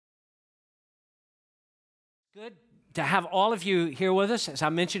Good to have all of you here with us. As I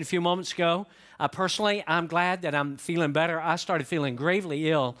mentioned a few moments ago, personally, I'm glad that I'm feeling better. I started feeling gravely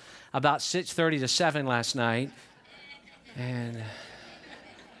ill about 6:30 to 7 last night, and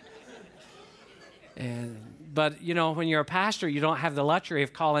but when you're a pastor, you don't have the luxury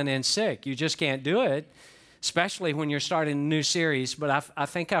of calling in sick. You just can't do it, especially when you're starting a new series. But I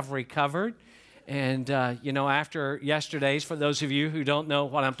think I've recovered, and after yesterday's, for those of you who don't know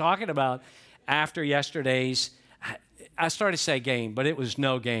what I'm talking about. After yesterday's, I started to say game, but it was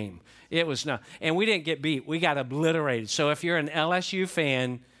no game. It was no, and we didn't get beat. We got obliterated. So if you're an LSU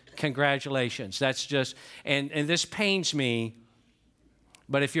fan, congratulations. That's just, and this pains me,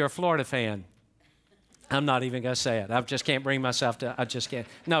 but if you're a Florida fan, I'm not even going to say it. I just can't bring myself to, I just can't.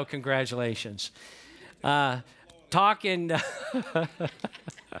 No, congratulations.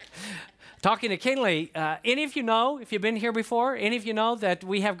 Talking to Kinley, any of you know, if you've been here before, any of you know that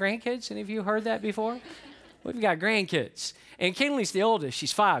we have grandkids? Any of you heard that before? We've got grandkids. And Kinley's the oldest.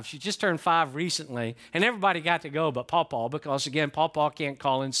 She's 5. She just turned 5 recently. And everybody got to go but Paw because, again, Paw can't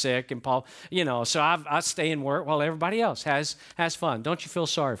call in sick. And so I stay and work while everybody else has fun. Don't you feel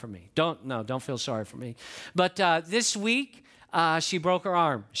sorry for me? Don't feel sorry for me. But this week, she broke her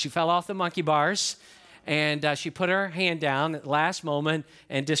arm. She fell off the monkey bars. And she put her hand down at the last moment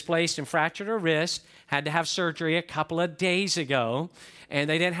and displaced and fractured her wrist. Had to have surgery a couple of days ago. And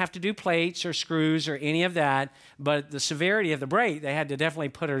they didn't have to do plates or screws or any of that. But the severity of the break, they had to definitely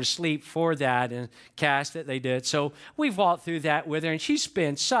put her to sleep for that and cast that they did. So we've walked through that with her. And she's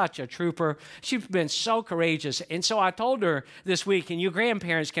been such a trooper. She's been so courageous. And so I told her this week, and you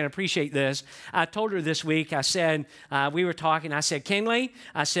grandparents can appreciate this. I told her this week, I said, we were talking, I said, Kinley,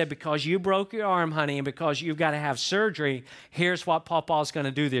 I said, because you broke your arm, honey, and because you've got to have surgery, here's what Pawpaw's going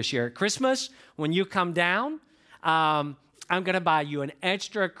to do this year. At Christmas, when you come down, I'm going to buy you an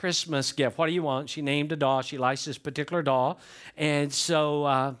extra Christmas gift. What do you want? She named a doll. She likes this particular doll. And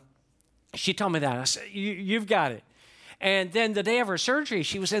so she told me that. I said, you've got it. And then the day of her surgery,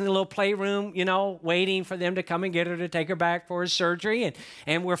 she was in the little playroom, waiting for them to come and get her to take her back for her surgery.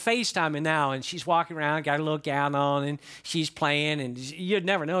 And we're FaceTiming now, and she's walking around, got a little gown on, and she's playing, and you'd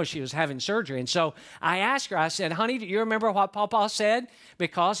never know she was having surgery. And so I asked her, I said, honey, do you remember what Pawpaw said?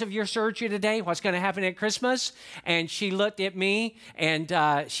 Because of your surgery today, what's going to happen at Christmas? And she looked at me, and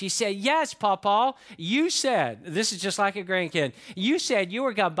she said, yes, Pawpaw, you said, this is just like a grandkid, you said you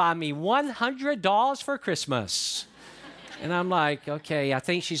were going to buy me $100 for Christmas. And I'm like, okay, I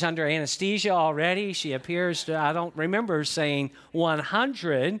think she's under anesthesia already. She appears to, I don't remember saying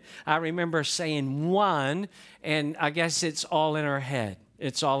 100. I remember saying 1, and I guess it's all in her head.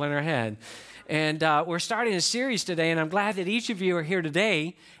 It's all in her head. And we're starting a series today, and I'm glad that each of you are here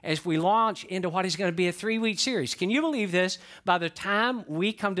today as we launch into what is going to be a 3-week series. Can you believe this? By the time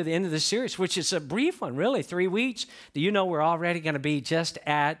we come to the end of the series, which is a brief one, really, 3 weeks, do you know we're already going to be just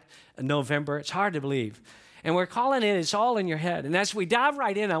at November? It's hard to believe. And we're calling it, it's all in your head. And as we dive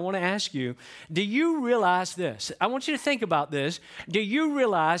right in, I want to ask you, do you realize this? I want you to think about this. Do you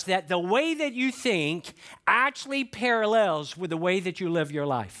realize that the way that you think actually parallels with the way that you live your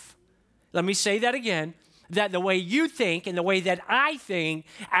life? Let me say that again. That the way you think and the way that I think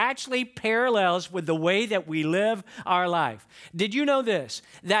actually parallels with the way that we live our life. Did you know this?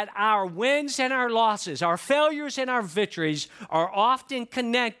 That our wins and our losses, our failures and our victories are often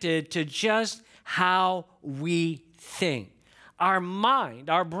connected to just how we think. Our mind,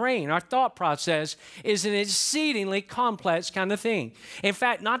 our brain, our thought process is an exceedingly complex kind of thing. In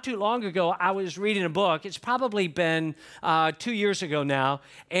fact, not too long ago, I was reading a book. It's probably been 2 years ago now,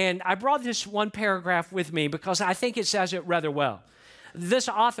 and I brought this one paragraph with me because I think it says it rather well. This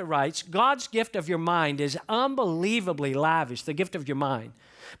author writes, God's gift of your mind is unbelievably lavish, the gift of your mind.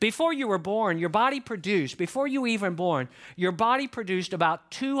 Before you were born, your body produced, before you were even born, your body produced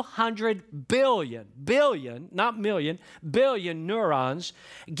about 200 billion, not million, billion neurons,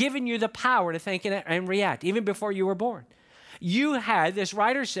 giving you the power to think and react, even before you were born. You had, this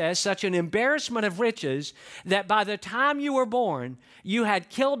writer says, such an embarrassment of riches that by the time you were born, you had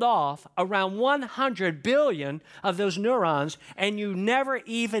killed off around 100 billion of those neurons, and you never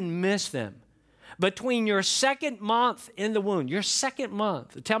even missed them. Between your second month in the womb, your second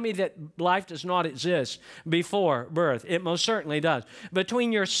month, tell me that life does not exist before birth. It most certainly does.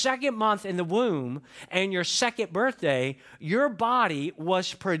 Between your second month in the womb and your second birthday, your body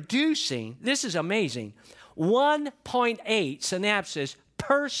was producing, this is amazing, 1.8 synapses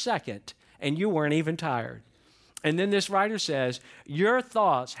per second, and you weren't even tired. And then this writer says, your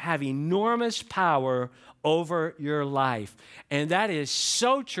thoughts have enormous power over your life. And that is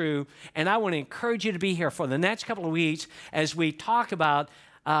so true. And I want to encourage you to be here for the next couple of weeks as we talk about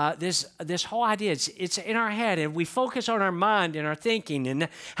this whole idea. It's in our head, and we focus on our mind and our thinking, and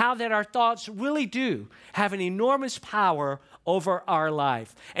how that our thoughts really do have an enormous power over our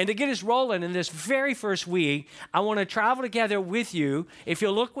life. And to get us rolling in this very first week, I want to travel together with you. If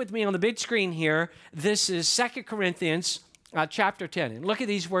you'll look with me on the big screen here, this is 2 Corinthians chapter 10. And look at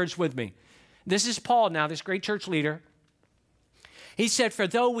these words with me. This is Paul now, this great church leader. He said, "For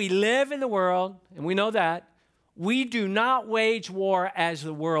though we live in the world," and we know that, "we do not wage war as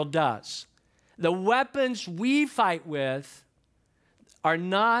the world does." The weapons we fight with are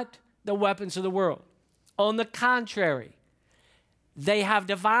not the weapons of the world. On the contrary, they have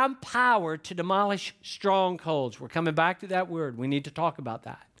divine power to demolish strongholds. We're coming back to that word. We need to talk about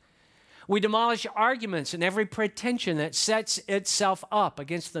that. We demolish arguments and every pretension that sets itself up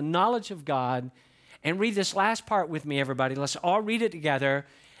against the knowledge of God. And read this last part with me, everybody. Let's all read it together.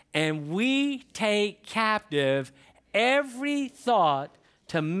 And we take captive every thought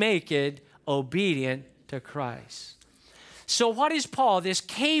to make it obedient to Christ. So what is Paul, this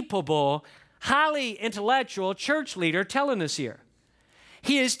capable, highly intellectual church leader, telling us here?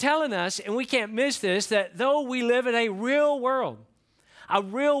 He is telling us, and we can't miss this, that though we live in a real world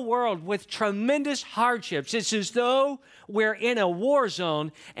with tremendous hardships, it's as though we're in a war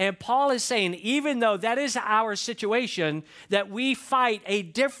zone. And Paul is saying, even though that is our situation, that we fight a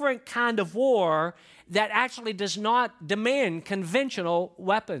different kind of war that actually does not demand conventional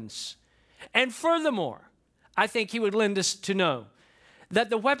weapons. And furthermore, I think he would lend us to know that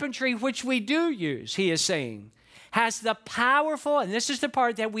the weaponry which we do use, he is saying, has the powerful, and this is the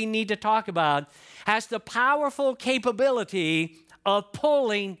part that we need to talk about, has the powerful capability of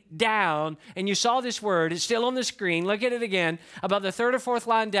pulling down, and you saw this word, it's still on the screen, look at it again, about the third or fourth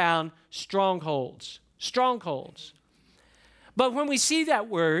line down, strongholds. Strongholds. But when we see that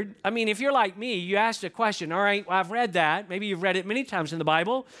word, I mean, if you're like me, you asked a question, all right, well, I've read that, maybe you've read it many times in the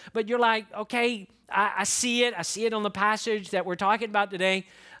Bible, but you're like, okay, I see it on the passage that we're talking about today.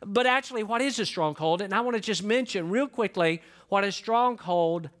 But actually, what is a stronghold? And I want to just mention real quickly what a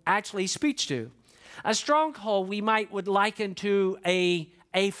stronghold actually speaks to. A stronghold would liken to a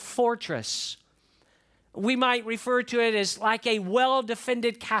fortress. We might refer to it as like a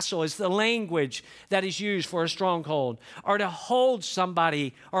well-defended castle is the language that is used for a stronghold, or to hold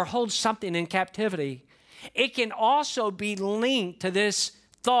somebody or hold something in captivity. It can also be linked to this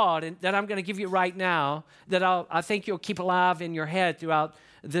thought that I'm going to give you right now that I think you'll keep alive in your head throughout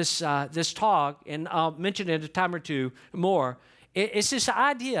this talk, and I'll mention it a time or two more. It's this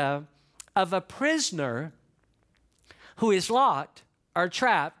idea of a prisoner who is locked or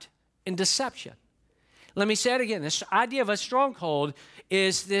trapped in deception. Let me say it again. This idea of a stronghold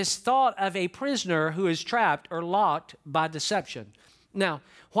is this thought of a prisoner who is trapped or locked by deception. Now,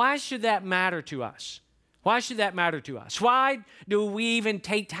 why should that matter to us? Why should that matter to us? Why do we even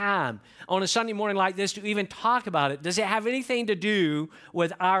take time on a Sunday morning like this to even talk about it? Does it have anything to do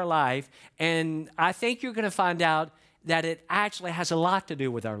with our life? And I think you're going to find out that it actually has a lot to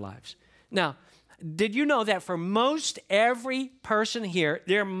do with our lives. Now, did you know that for most every person here,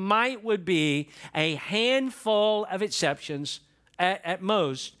 there would be a handful of exceptions at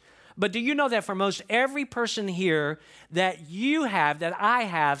most, but do you know that for most every person here that I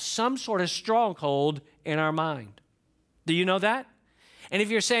have some sort of stronghold in our mind? Do you know that? And if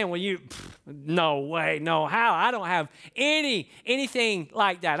you're saying, well, no way, no, how? I don't have anything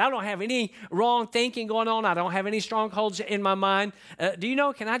like that. I don't have any wrong thinking going on. I don't have any strongholds in my mind. Do you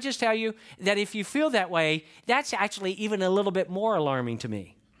know, can I just tell you that if you feel that way, that's actually even a little bit more alarming to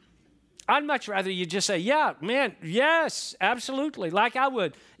me. I'd much rather you just say, yeah, man, yes, absolutely, like I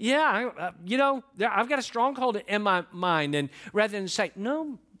would. Yeah, I've got a stronghold in my mind. And rather than say,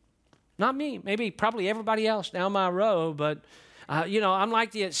 no, not me, maybe probably everybody else down my row, but I'm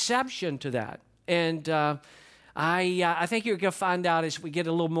like the exception to that. And I think you're going to find out as we get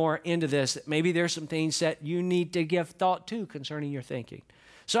a little more into this that maybe there's some things that you need to give thought to concerning your thinking.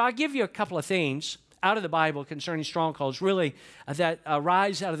 So I'll give you a couple of themes out of the Bible concerning strongholds, really, that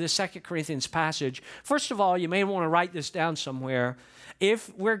arise out of this 2 Corinthians passage. First of all, you may want to write this down somewhere.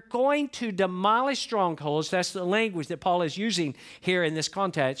 If we're going to demolish strongholds, that's the language that Paul is using here in this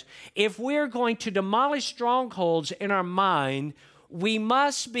context. If we're going to demolish strongholds in our mind, we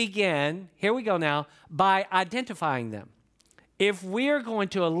must begin, here we go now, by identifying them. If we're going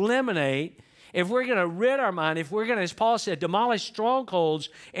to eliminate, if we're going to rid our mind, if we're going to, as Paul said, demolish strongholds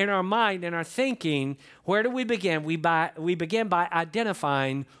in our mind and our thinking, where do we begin? We begin by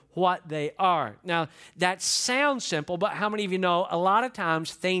identifying what they are. Now, that sounds simple, but how many of you know a lot of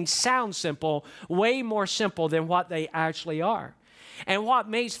times things sound simple, way more simple than what they actually are? And what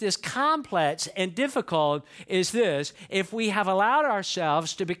makes this complex and difficult is this: if we have allowed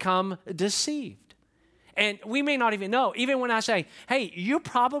ourselves to become deceived. And we may not even know. Even when I say, hey, you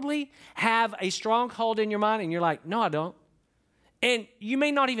probably have a stronghold in your mind, and you're like, no, I don't. And you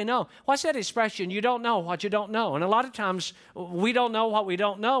may not even know. What's that expression? You don't know what you don't know. And a lot of times we don't know what we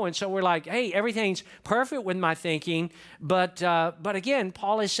don't know. And so we're like, hey, everything's perfect with my thinking. But again,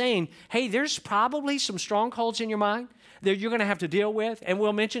 Paul is saying, hey, there's probably some strongholds in your mind that you're going to have to deal with. And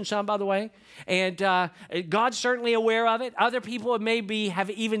we'll mention some, by the way. And God's certainly aware of it. Other people maybe have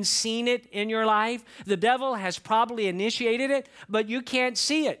even seen it in your life. The devil has probably initiated it, but you can't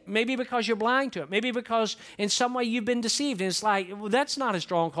see it. Maybe because you're blind to it. Maybe because in some way you've been deceived. And it's like, well, that's not a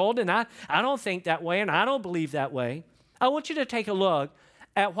stronghold. And I don't think that way, and I don't believe that way. I want you to take a look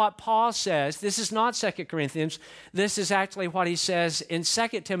at what Paul says. This is not 2 Corinthians. This is actually what he says in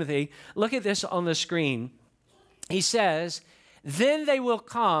 2 Timothy. Look at this on the screen. He says, then they will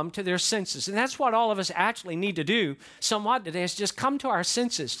come to their senses. And that's what all of us actually need to do somewhat today, is just come to our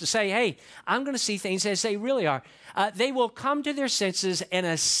senses to say, hey, I'm going to see things as they really are. They will come to their senses and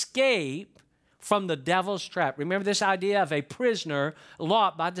escape from the devil's trap. Remember this idea of a prisoner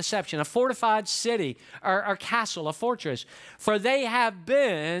locked by deception, a fortified city or castle, a fortress. For they have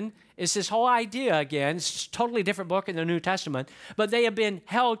been, it's this whole idea again, it's a totally different book in the New Testament, but they have been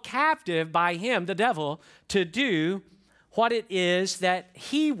held captive by him, the devil, to do what it is that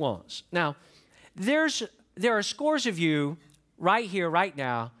he wants. Now, there are scores of you right here, right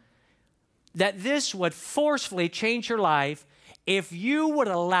now, that this would forcefully change your life if you would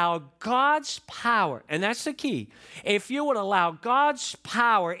allow God's power, and that's the key, if you would allow God's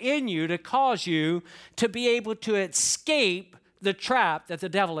power in you to cause you to be able to escape the trap that the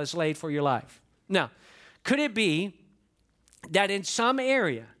devil has laid for your life. Now, could it be that in some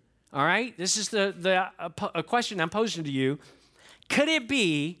area, all right, this is a question I'm posing to you, could it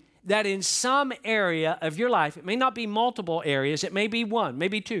be that in some area of your life, it may not be multiple areas, it may be one,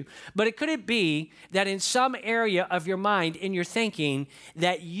 maybe two, but could it be that in some area of your mind, in your thinking,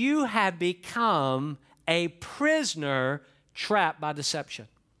 that you have become a prisoner trapped by deception,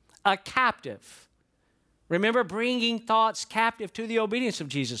 a captive? Remember, bringing thoughts captive to the obedience of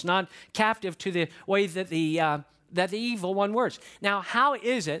Jesus, not captive to the way that the evil one works. Now, how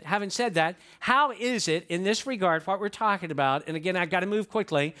is it, having said that, how is it in this regard, what we're talking about, and again, I've got to move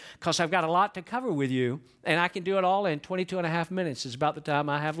quickly because I've got a lot to cover with you, and I can do it all in 22 and a half minutes is about the time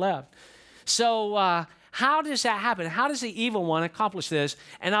I have left. So how does that happen? How does the evil one accomplish this?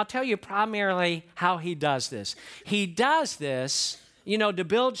 And I'll tell you primarily how he does this. He does this, to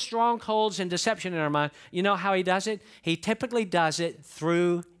build strongholds and deception in our mind. You know how he does it? He typically does it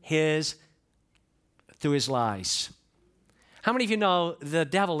through his lies. How many of you know the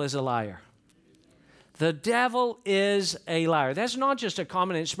devil is a liar? The devil is a liar. That's not just a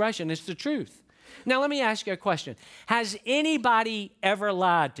common expression, it's the truth. Now, let me ask you a question. Has anybody ever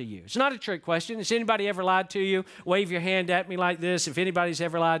lied to you? It's not a trick question. Has anybody ever lied to you? Wave your hand at me like this if anybody's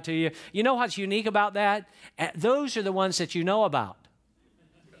ever lied to you. You know what's unique about that? Those are the ones that you know about.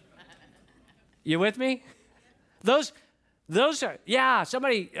 You with me? Those are, I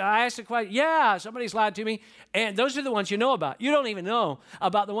asked a question, somebody's lied to me, and those are the ones you know about. You don't even know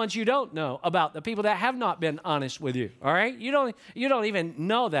about the ones you don't know about, the people that have not been honest with you, all right? You don't even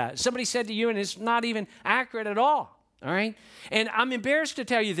know that. Somebody said to you, and it's not even accurate at all right? And I'm embarrassed to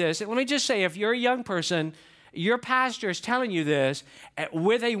tell you this, and let me just say, if you're a young person, your pastor is telling you this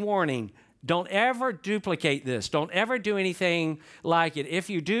with a warning. Don't ever duplicate this. Don't ever do anything like it. If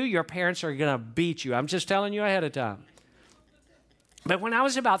you do, your parents are going to beat you. I'm just telling you ahead of time. But when I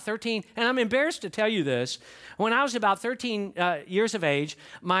was about 13, and I'm embarrassed to tell you this, when I was about 13 years of age,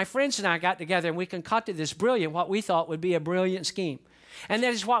 my friends and I got together and we concocted this what we thought would be a brilliant scheme. And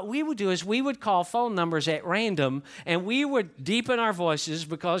that is what we would do is we would call phone numbers at random and we would deepen our voices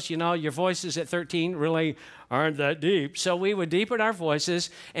because, your voices at 13 really aren't that deep. So we would deepen our voices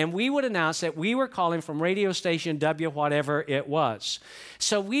and we would announce that we were calling from radio station W whatever it was.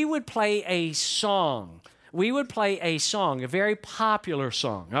 So we would play a song. A very popular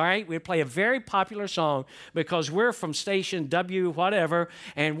song, all right? We'd play a very popular song because we're from station W whatever,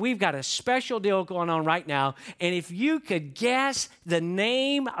 and we've got a special deal going on right now. And if you could guess the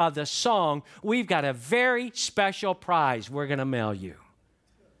name of the song, we've got a very special prize we're going to mail you.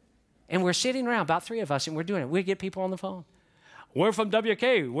 And we're sitting around, about 3 of us, and we're doing it. We get people on the phone. We're from WK.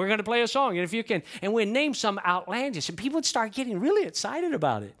 We're going to play a song. And if you can, and we'd name some outlandish, and people would start getting really excited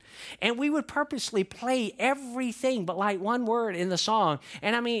about it. And we would purposely play everything but like one word in the song.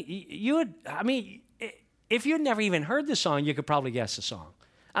 And if you'd never even heard the song, you could probably guess the song.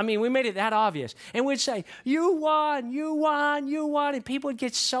 I mean, we made it that obvious. And we'd say, you won, you won, you won. And people would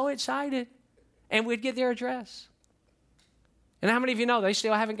get so excited. And we'd get their address. And how many of you know they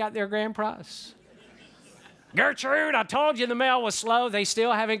still haven't got their grand prize? Gertrude, I told you the mail was slow. They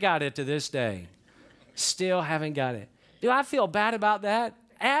still haven't got it to this day. Still haven't got it. Do I feel bad about that?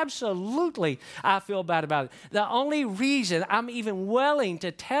 Absolutely, I feel bad about it. The only reason I'm even willing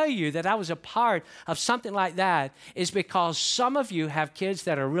to tell you that I was a part of something like that is because some of you have kids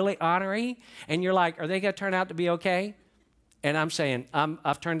that are really ornery, and you're like, are they going to turn out to be okay? And I'm saying,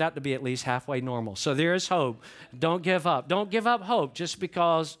 I've turned out to be at least halfway normal. So there is hope. Don't give up. Don't give up hope just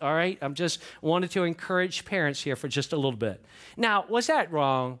because, all right? I'm just wanted to encourage parents here for just a little bit. Now, was that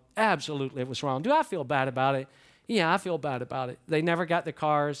wrong? Absolutely, it was wrong. Do I feel bad about it? Yeah, I feel bad about it. They never got the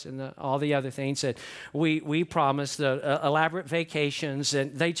cars and all the other things that we promised, the elaborate vacations,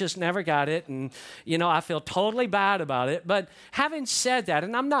 and they just never got it. And, you know, I feel totally bad about it. But having said that,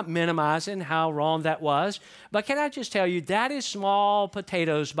 and I'm not minimizing how wrong that was, but can I just tell you, that is small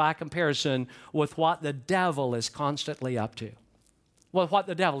potatoes by comparison with what the devil is constantly up to. Well, what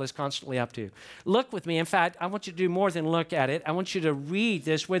the devil is constantly up to. Look with me. In fact, I want you to do more than look at it. I want you to read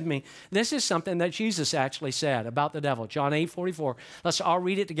this with me. This is something that Jesus actually said about the devil. John 8:44. Let's all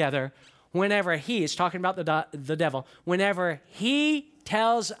read it together. Whenever it's talking about the devil, whenever he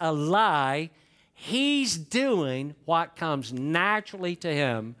tells a lie, he's doing what comes naturally to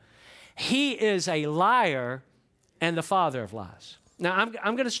him. He is a liar and the father of lies. Now,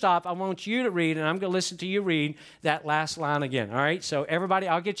 I'm going to stop. I want you to read, and I'm going to listen to you read that last line again, all right? So everybody,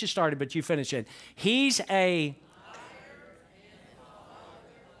 I'll get you started, but you finish it. He's a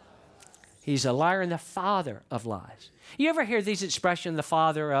liar and the father of lies. You ever hear these expressions, the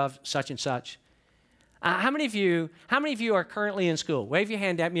father of such and such? How many of you are currently in school? Wave your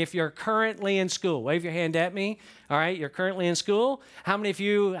hand at me if you're currently in school. Wave your hand at me. All right, you're currently in school. How many of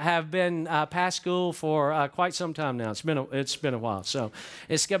you have been past school for quite some time now? It's been a while, so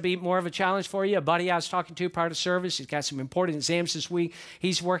it's going to be more of a challenge for you. A buddy I was talking to prior to service, he's got some important exams this week.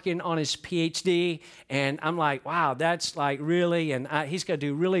 He's working on his PhD, and I'm like, wow, that's like really, and he's going to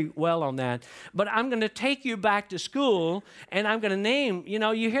do really well on that. But I'm going to take you back to school, and I'm going to name, you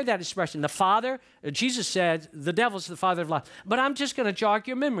know, you hear that expression, the father. Jesus said the devil's the father of lies. But I'm just going to jog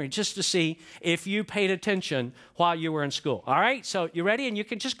your memory just to see if you paid attention while you were in school. All right? So you ready? And you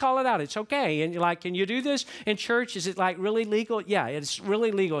can just call it out. It's okay. And you're like, can you do this in church? Is it like really legal? Yeah, it's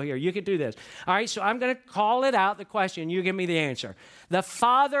really legal here. You can do this. All right? So I'm going to call it out, the question. You give me the answer. The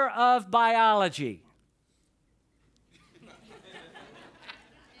father of biology.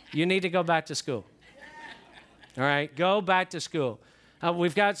 You need to go back to school. All right? Go back to school.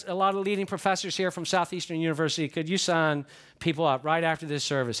 We've got a lot of leading professors here from Southeastern University. Could you sign people up right after this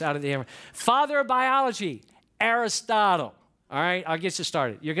service out of the father of biology, Aristotle. All right, I'll get you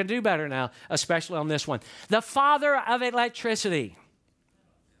started. You're going to do better now, especially on this one. The father of electricity,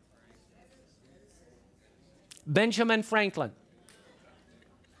 Benjamin Franklin.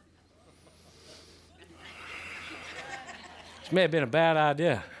 This may have been a bad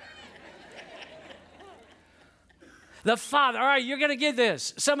idea. The father, all right, you're going to get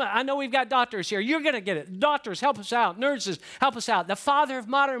this. I know we've got doctors here. You're going to get it. Doctors, help us out. Nurses, help us out. The father of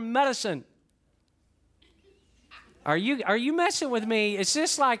modern medicine. Are you messing with me? Is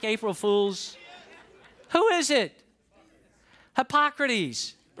this like April Fool's? Who is it?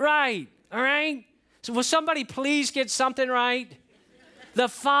 Hippocrates. Right, all right? So will somebody please get something right? The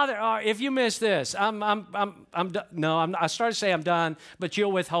father, if you miss this, I started to say I'm done, but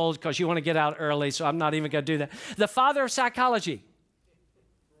you'll withhold because you want to get out early, so I'm not even going to do that. The father of psychology.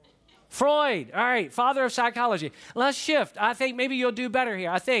 Freud. All right, father of psychology. Let's shift. I think maybe you'll do better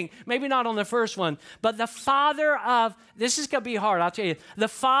here. I think, maybe not on the first one, but the father of, this is going to be hard, I'll tell you, the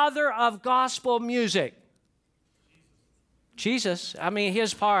father of gospel music. Jesus. I mean,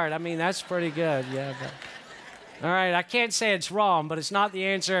 his part. I mean, that's pretty good. Yeah, but... All right, I can't say it's wrong, but it's not the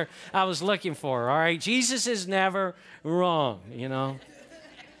answer I was looking for, all right? Jesus is never wrong, you know?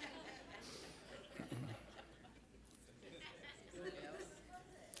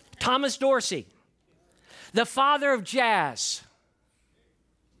 Thomas Dorsey, the father of jazz.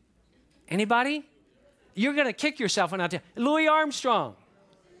 Anybody? You're going to kick yourself when I tell you. Louis Armstrong.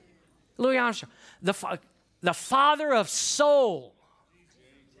 The father of soul.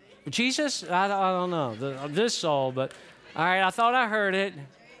 Jesus? I don't know. This soul, but all right, I thought I heard it.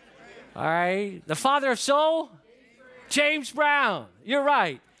 All right. The father of soul? James Brown. You're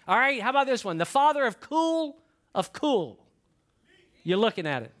right. All right, how about this one? The father of cool. You're looking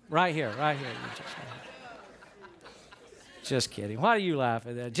at it right here. Just kidding. Why do you laugh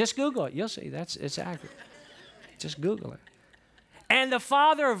at that? Just Google it. You'll see. It's accurate. Just Google it. And the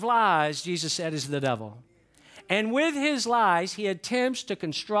father of lies, Jesus said, is the devil. And with his lies, he attempts to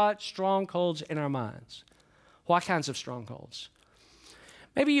construct strongholds in our minds. What kinds of strongholds?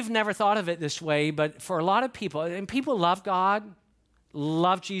 Maybe you've never thought of it this way, but for a lot of people, and people love God,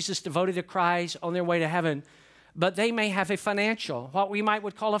 love Jesus, devoted to Christ, on their way to heaven, but they may have a financial, what we might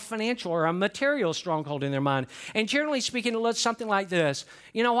would call a financial or a material stronghold in their mind. And generally speaking, it looks something like this.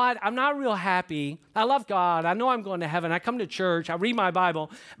 You know what? I'm not real happy. I love God. I know I'm going to heaven. I come to church. I read my Bible,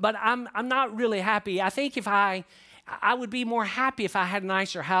 but I'm not really happy. I think if I would be more happy if I had a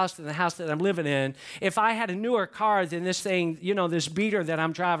nicer house than the house that I'm living in. If I had a newer car than this thing, this beater that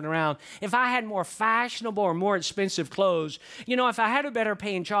I'm driving around. If I had more fashionable or more expensive clothes. If I had a better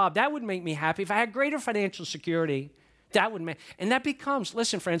paying job, that would make me happy. If I had greater financial security, that would make, and that becomes,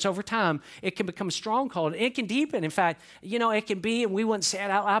 listen, friends, over time, it can become a stronghold. It can deepen. In fact, it can be, and we wouldn't say it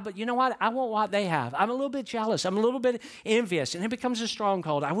out loud, but you know what? I want what they have. I'm a little bit jealous. I'm a little bit envious, and it becomes a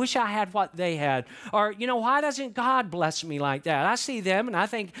stronghold. I wish I had what they had. Or, why doesn't God bless me like that? I see them, and I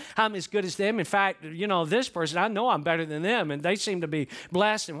think I'm as good as them. In fact, this person, I know I'm better than them, and they seem to be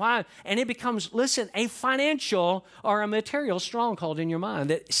blessed. And why? And it becomes, listen, a financial or a material stronghold in your mind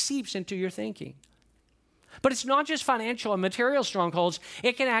that seeps into your thinking. But it's not just financial and material strongholds.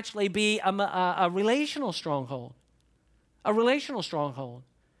 It can actually be a relational stronghold. A relational stronghold.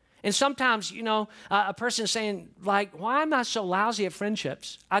 And sometimes, a person is saying, like, why am I so lousy at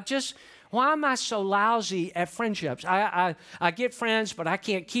friendships? Why am I so lousy at friendships? I get friends, but I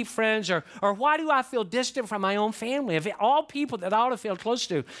can't keep friends. Or why do I feel distant from my own family? If all people that I ought to feel close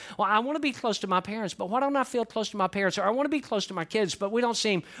to. Well, I want to be close to my parents, but why don't I feel close to my parents? Or I want to be close to my kids, but we don't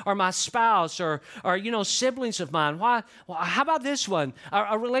seem, or my spouse, or siblings of mine. Why? Well, how about this one?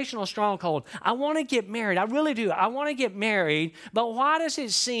 A relational stronghold. I want to get married. I really do. I want to get married, but why does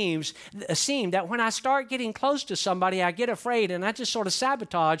it seem that when I start getting close to somebody, I get afraid and I just sort of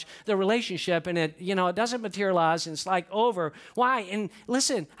sabotage the relationship, and it doesn't materialize, and it's like over. Why? And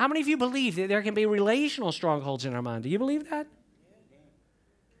listen, how many of you believe that there can be relational strongholds in our mind? Do you believe that?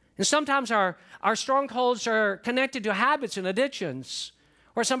 And sometimes our strongholds are connected to habits and addictions.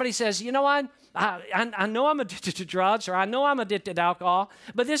 Where somebody says, you know what? I know I'm addicted to drugs, or I know I'm addicted to alcohol,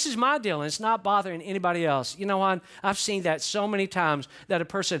 but this is my deal, and it's not bothering anybody else. You know what? I've seen that so many times that a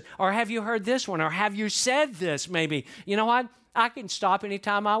person, or have you heard this one, or have you said this maybe? You know what? I can stop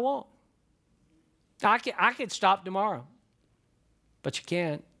anytime I want. I could stop tomorrow, but you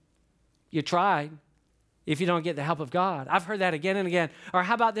can't. You tried if you don't get the help of God. I've heard that again and again. Or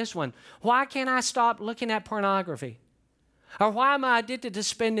how about this one? Why can't I stop looking at pornography? Or why am I addicted to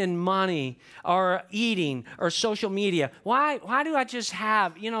spending money or eating or social media? Why do I just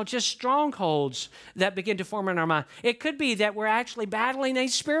have, just strongholds that begin to form in our mind? It could be that we're actually battling a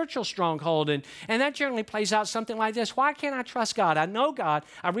spiritual stronghold, and that generally plays out something like this. Why can't I trust God? I know God.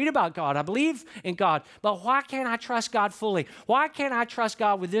 I read about God. I believe in God. But why can't I trust God fully? Why can't I trust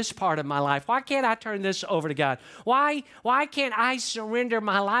God with this part of my life? Why can't I turn this over to God? Why can't I surrender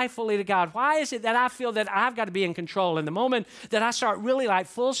my life fully to God? Why is it that I feel that I've got to be in control? In the moment that I start really like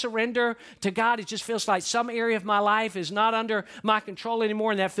full surrender to God, it just feels like some area of my life is not under my control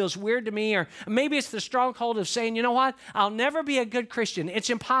anymore, and that feels weird to me. Or maybe it's the stronghold of saying, you know what, I'll never be a good Christian. It's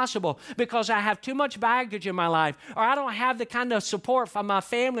impossible because I have too much baggage in my life, or I don't have the kind of support from my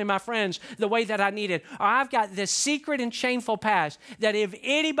family, my friends, the way that I need it, or I've got this secret and shameful past that if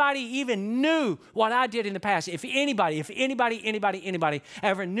anybody even knew what I did in the past, if anybody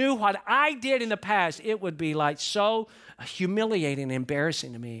ever knew what I did in the past, it would be like so humiliating and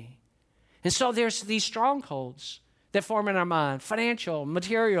embarrassing to me. And so there's these strongholds that form in our mind, financial,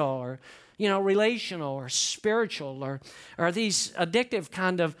 material, or relational or spiritual, or these addictive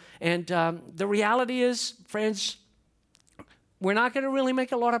kind of, and the reality is, friends, we're not going to really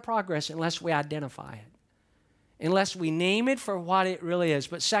make a lot of progress unless we identify it, unless we name it for what it really is.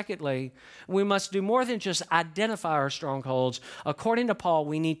 But secondly, we must do more than just identify our strongholds. According to Paul,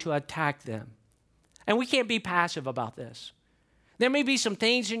 we need to attack them. And we can't be passive about this. There may be some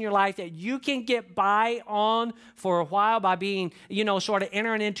things in your life that you can get by on for a while by being, sort of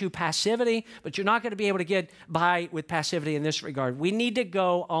entering into passivity, but you're not going to be able to get by with passivity in this regard. We need to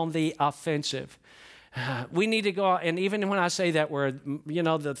go on the offensive. We need to go, and even when I say that word,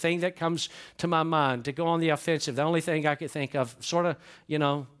 the thing that comes to my mind, to go on the offensive, the only thing I could think of, sort of,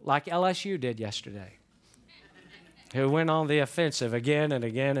 like LSU did yesterday. Who went on the offensive again and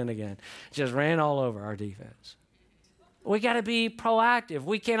again and again. Just ran all over our defense. We got to be proactive.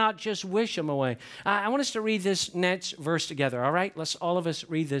 We cannot just wish them away. I want us to read this next verse together, all right? Let's all of us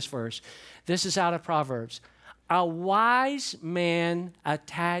read this verse. This is out of Proverbs. A wise man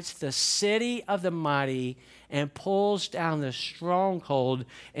attacks the city of the mighty and pulls down the stronghold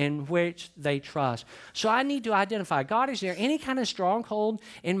in which they trust. So I need to identify, God, is there any kind of stronghold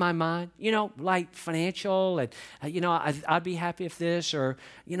in my mind? Like financial, and I'd be happy if this, or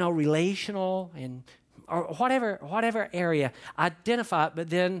relational, or whatever area. Identify it, but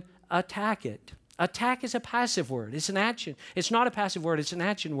then attack it. Attack is a passive word. It's an action. It's not a passive word. It's an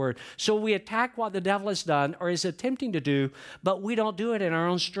action word. So we attack what the devil has done or is attempting to do, but we don't do it in our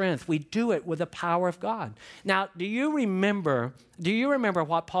own strength. We do it with the power of God. Now, do you remember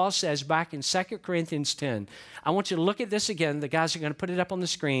what Paul says back in 2 Corinthians 10? I want you to look at this again. The guys are going to put it up on the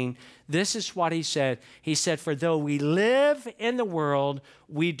screen. This is what he said. He said, "For though we live in the world,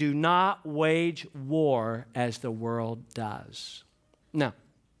 we do not wage war as the world does." Now,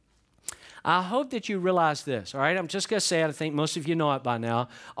 I hope that you realize this, all right? I'm just going to say it. I think most of you know it by now,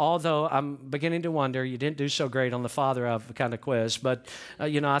 although I'm beginning to wonder, you didn't do so great on the father of kind of quiz, but,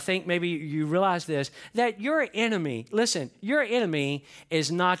 I think maybe you realize this, that your enemy, listen, your enemy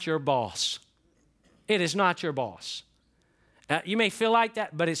is not your boss. It is not your boss. You may feel like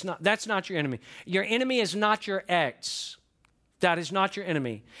that, but it's not. That's not your enemy. Your enemy is not your ex. That is not your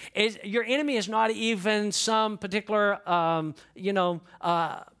enemy. Your enemy is not even some particular,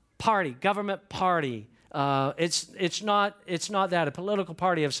 party, government party. It's not that, a political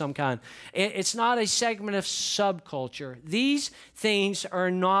party of some kind. It's not a segment of subculture. These things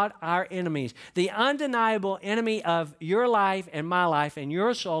are not our enemies. The undeniable enemy of your life and my life and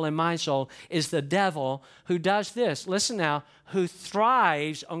your soul and my soul is the devil, who does this. Listen now, who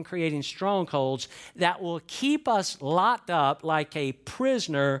thrives on creating strongholds that will keep us locked up like a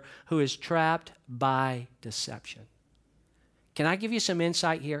prisoner who is trapped by deception. Can I give you some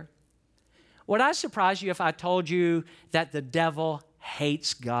insight here? Would I surprise you if I told you that the devil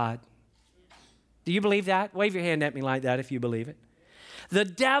hates God? Do you believe that? Wave your hand at me like that if you believe it. The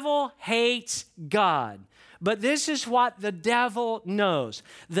devil hates God. But this is what the devil knows.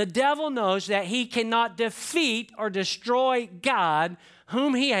 The devil knows that he cannot defeat or destroy God,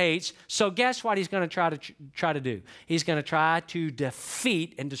 whom he hates. So guess what he's going to try to do? He's going to try to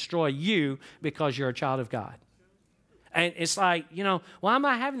defeat and destroy you because you're a child of God. And it's like, why am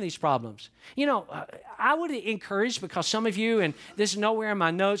I having these problems? I would encourage, because some of you, and this is nowhere in my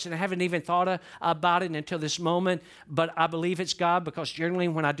notes, and I haven't even thought about it until this moment, but I believe it's God, because generally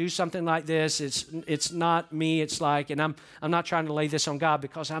when I do something like this, it's not me. It's like, and I'm not trying to lay this on God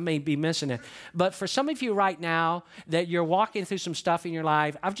because I may be missing it. But for some of you right now that you're walking through some stuff in your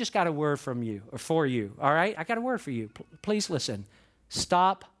life, I've just got a word from you, or for you, all right? I got a word for you. Please listen.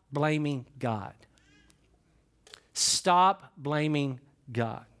 Stop blaming God. Stop blaming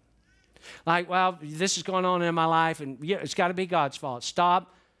God. Like, well, this is going on in my life, and yeah, it's got to be God's fault.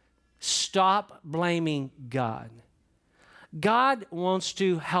 Stop blaming God. God wants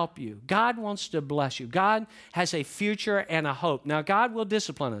to help you. God wants to bless you. God has a future and a hope. Now, God will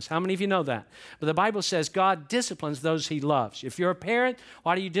discipline us. How many of you know that? But the Bible says God disciplines those he loves. If you're a parent,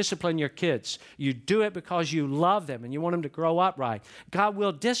 why do you discipline your kids? You do it because you love them and you want them to grow up right. God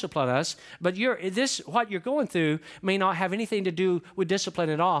will discipline us, but what you're going through may not have anything to do with discipline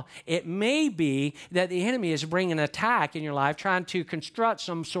at all. It may be that the enemy is bringing an attack in your life, trying to construct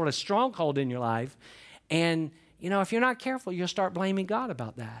some sort of stronghold in your life, and if you're not careful, you'll start blaming God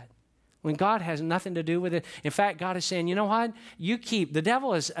about that, when God has nothing to do with it. In fact, God is saying, you know what? The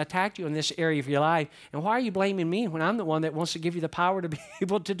devil has attacked you in this area of your life, and why are you blaming me when I'm the one that wants to give you the power to be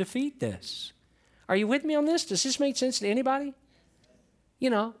able to defeat this? Are you with me on this? Does this make sense to anybody?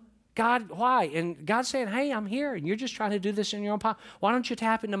 God, why? And God's saying, hey, I'm here, and you're just trying to do this in your own power. Why don't you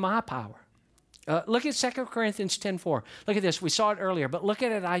tap into my power? Look at 2 Corinthians 10:4. Look at this. We saw it earlier, but look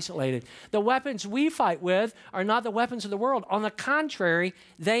at it isolated. The weapons we fight with are not the weapons of the world. On the contrary,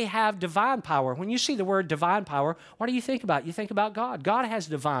 they have divine power. When you see the word divine power, what do you think about? You think about God. God is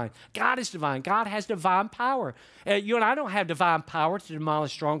divine. God has divine power. You and I don't have divine power to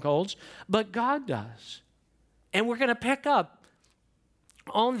demolish strongholds, but God does. And we're going to pick up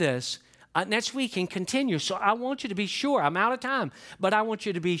on this next week and continue. So I want you to be sure, I'm out of time, but I want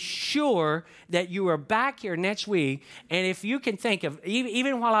you to be sure that you are back here next week. And if you can think of,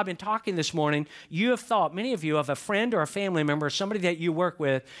 even while I've been talking this morning, you have thought, many of you, of a friend or a family member, somebody that you work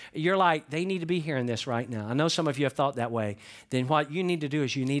with, you're like, they need to be hearing this right now. I know some of you have thought that way. Then what you need to do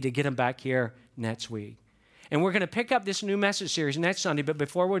is you need to get them back here next week. And we're going to pick up this new message series next Sunday, but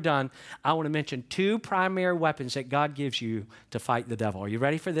before we're done, I want to mention 2 primary weapons that God gives you to fight the devil. Are you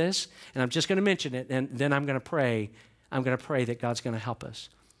ready for this? And I'm just going to mention it, and then I'm going to pray. I'm going to pray that God's going to help us.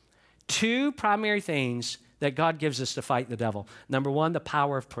 2 primary things that God gives us to fight the devil. Number 1, the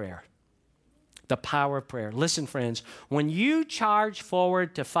power of prayer. The power of prayer. Listen, friends, when you charge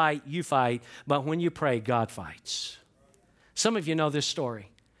forward to fight, you fight, but when you pray, God fights. Some of you know this story.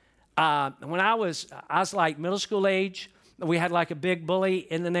 When I was like middle school age, we had like a big bully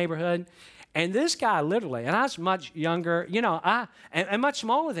in the neighborhood. And this guy literally, and I was much younger, and much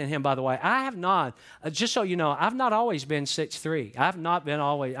smaller than him, by the way. I have not, just so you know, I've not always been 6'3". I've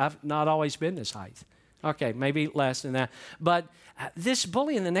not always been this height. Okay, maybe less than that. But this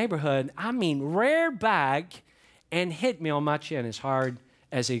bully in the neighborhood, reared back and hit me on my chin as hard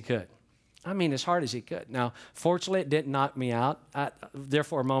as he could. As hard as he could. Now, fortunately, it didn't knock me out. There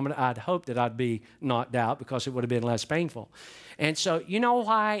for a moment, I'd hoped that I'd be knocked out because it would have been less painful. And so, you know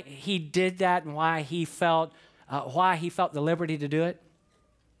why he did that and why he felt the liberty to do it?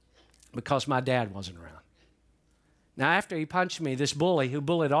 Because my dad wasn't around. Now, after he punched me, this bully who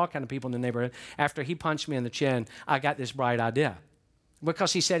bullied all kind of people in the neighborhood, after he punched me in the chin, I got this bright idea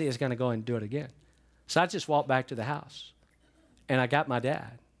because he said he was going to go and do it again. So I just walked back to the house, and I got my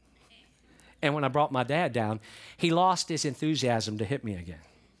dad. And when I brought my dad down, he lost his enthusiasm to hit me again.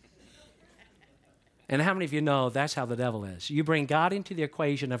 And how many of you know that's how the devil is? You bring God into the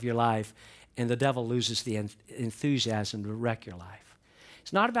equation of your life, and the devil loses the enthusiasm to wreck your life.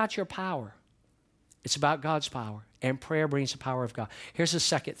 It's not about your power. It's about God's power, and prayer brings the power of God. Here's the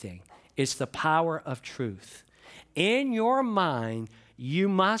second thing. It's the power of truth. In your mind, you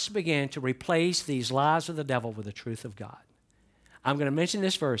must begin to replace these lies of the devil with the truth of God. I'm going to mention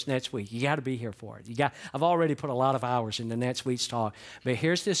this verse next week. You got to be here for it. I've already put a lot of hours into next week's talk, but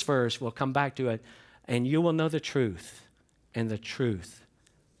here's this verse. We'll come back to it, and you will know the truth, and the truth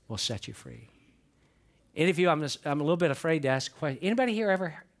will set you free. Any of you, I'm a little bit afraid to ask a question. Anybody here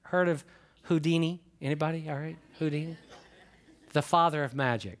ever heard of Houdini? Anybody? All right, Houdini? The father of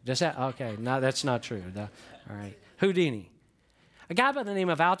magic. Does that? Okay, no, that's not true. All right, Houdini. A guy by the name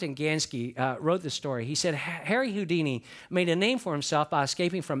of Alton Gansky wrote this story. He said, Harry Houdini made a name for himself by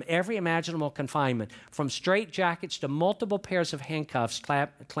escaping from every imaginable confinement, from straitjackets to multiple pairs of handcuffs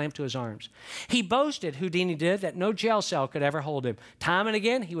clamped to his arms. He boasted, Houdini did, that no jail cell could ever hold him. Time and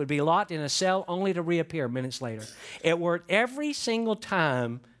again, he would be locked in a cell only to reappear minutes later. It worked every single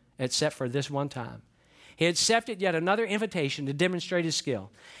time except for this one time. He accepted yet another invitation to demonstrate his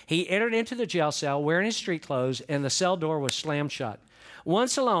skill. He entered into the jail cell wearing his street clothes, and the cell door was slammed shut.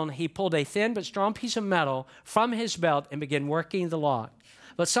 Once alone, he pulled a thin but strong piece of metal from his belt and began working the lock.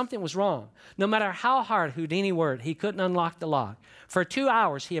 But something was wrong. No matter how hard Houdini worked, he couldn't unlock the lock. For 2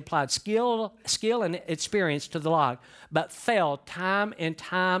 hours, he applied skill and experience to the lock, but failed time and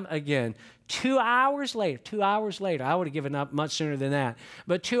time again. 2 hours later, I would have given up much sooner than that.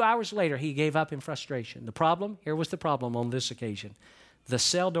 But 2 hours later, he gave up in frustration. Here was the problem on this occasion. The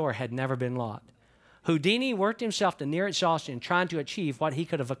cell door had never been locked. Houdini worked himself to near exhaustion trying to achieve what he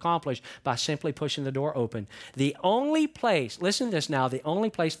could have accomplished by simply pushing the door open. The only place, listen to this now, the only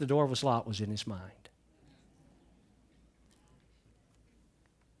place the door was locked was in his mind.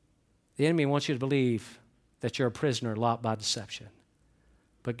 The enemy wants you to believe that you're a prisoner locked by deception.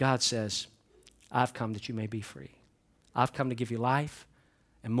 But God says, I've come that you may be free. I've come to give you life,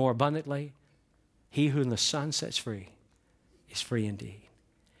 and more abundantly, he whom the Son sets free is free indeed.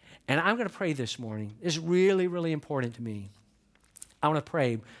 And I'm going to pray this morning. It's really, really important to me. I want to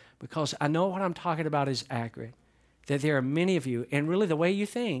pray because I know what I'm talking about is accurate, that there are many of you, and really the way you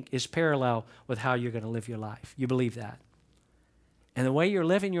think is parallel with how you're going to live your life. You believe that. And the way you're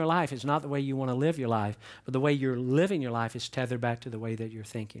living your life is not the way you want to live your life, but the way you're living your life is tethered back to the way that you're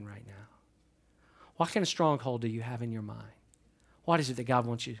thinking right now. What kind of stronghold do you have in your mind? What is it that God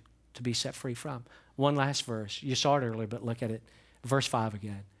wants you to be set free from? One last verse. You saw it earlier, but look at it. Verse 5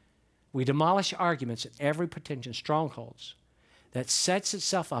 again. We demolish arguments and every pretension, strongholds that sets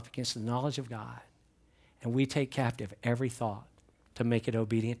itself up against the knowledge of God, and we take captive every thought to make it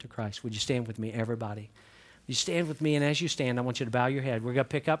obedient to Christ. Would you stand with me, everybody? You stand with me, and as you stand, I want you to bow your head. We're going to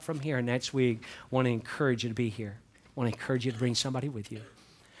pick up from here next week. I want to encourage you to be here. I want to encourage you to bring somebody with you.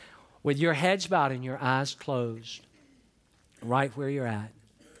 With your heads bowed and your eyes closed, right where you're at.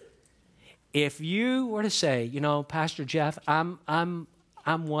 If you were to say, Pastor Jeff, I'm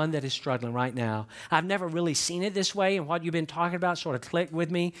one that is struggling right now. I've never really seen it this way, and what you've been talking about sort of clicked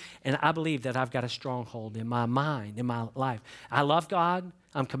with me, and I believe that I've got a stronghold in my mind, in my life. I love God.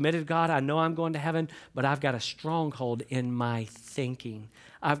 I'm committed to God. I know I'm going to heaven, but I've got a stronghold in my thinking.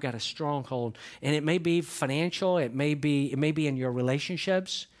 I've got a stronghold, and it may be financial. It may be in your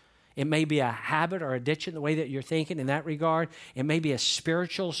relationships. It may be a habit or addiction, the way that you're thinking in that regard. It may be a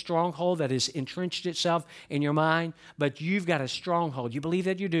spiritual stronghold that has entrenched itself in your mind, but you've got a stronghold. You believe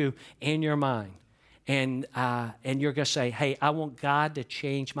that you do in your mind. And you're going to say, hey, I want God to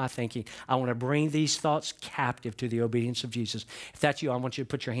change my thinking. I want to bring these thoughts captive to the obedience of Jesus. If that's you, I want you to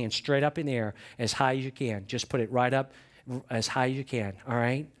put your hand straight up in the air as high as you can. Just put it right up as high as you can, all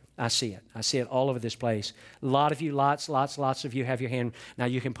right? I see it. I see it all over this place. A lot of you, lots of you have your hand. Now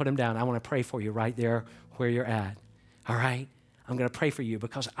you can put them down. I want to pray for you right there where you're at, all right? I'm going to pray for you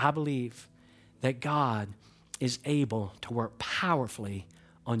because I believe that God is able to work powerfully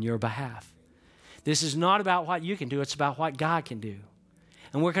on your behalf. This is not about what you can do. It's about what God can do.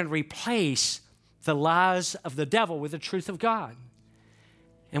 And we're going to replace the lies of the devil with the truth of God.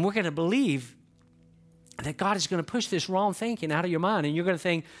 And we're going to believe that God is going to push this wrong thinking out of your mind. And you're going to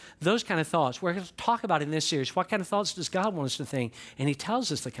think those kind of thoughts. We're going to talk about in this series, what kind of thoughts does God want us to think? And he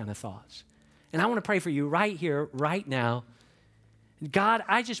tells us the kind of thoughts. And I want to pray for you right here, right now. God,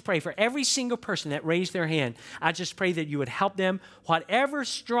 I just pray for every single person that raised their hand. I just pray that you would help them. Whatever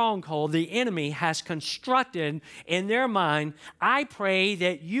stronghold the enemy has constructed in their mind, I pray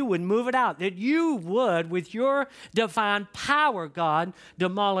that you would move it out, that you would, with your divine power, God,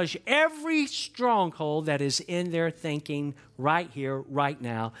 demolish every stronghold that is in their thinking right here, right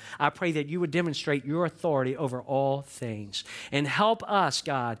now. I pray that you would demonstrate your authority over all things and help us,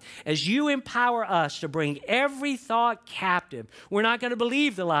 God, as you empower us to bring every thought captive. We're not going to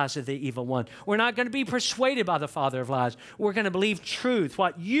believe the lies of the evil one. We're not going to be persuaded by the father of lies. We're going to believe truth.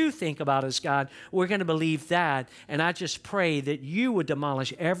 What you think about us, God, we're going to believe that. And I just pray that you would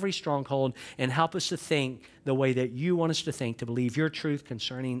demolish every stronghold and help us to think the way that you want us to think, to believe your truth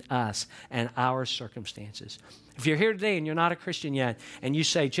concerning us and our circumstances. If you're here today and you're not a Christian yet, and you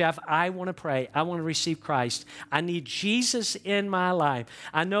say, Jeff, I want to pray, I want to receive Christ, I need Jesus in my life.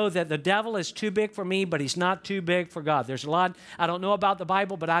 I know that the devil is too big for me, but he's not too big for God. There's a lot, I don't know about the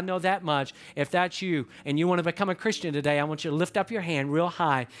Bible, but I know that much. If that's you and you want to become a Christian today, I want you to lift up your hand real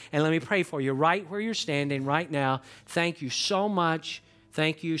high and let me pray for you right where you're standing right now. Thank you so much.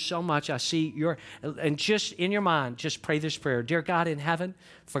 Thank you so much. I see and just in your mind, just pray this prayer. Dear God in heaven,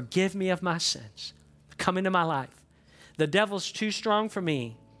 forgive me of my sins. Come into my life. The devil's too strong for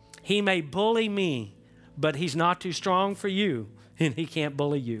me. He may bully me, but he's not too strong for you, and he can't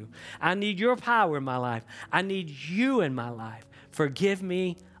bully you. I need your power in my life. I need you in my life. Forgive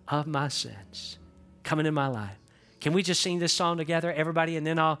me of my sins. Come into my life. Can we just sing this song together, everybody, and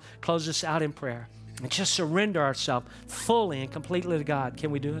then I'll close this out in prayer. And just surrender ourselves fully and completely to God.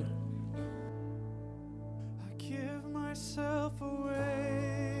 Can we do it? I give myself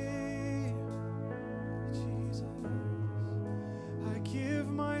away, Jesus. I give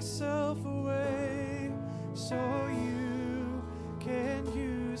myself away so you can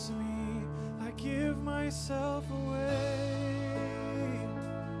use me. I give myself away,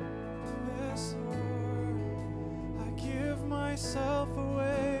 yes, Lord. I give myself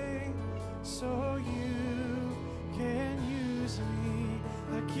away so you can use me.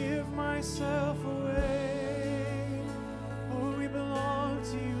 I give myself away. Oh, we belong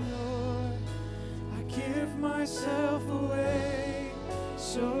to you, Lord. I give myself away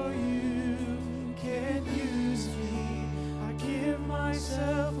so you can use me. I give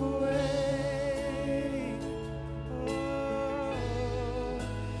myself away. Oh,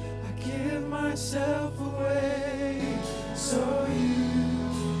 I give myself away so you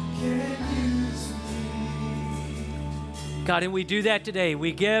can use me. God, and we do that today.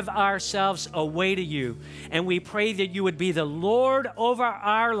 We give ourselves away to you, and we pray that you would be the Lord over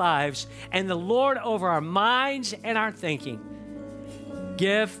our lives and the Lord over our minds and our thinking.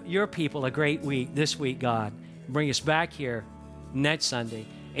 Give your people a great week this week, God. Bring us back here next Sunday.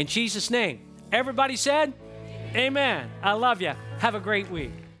 In Jesus' name, everybody said, amen. I love you. Have a great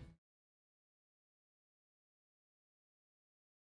week.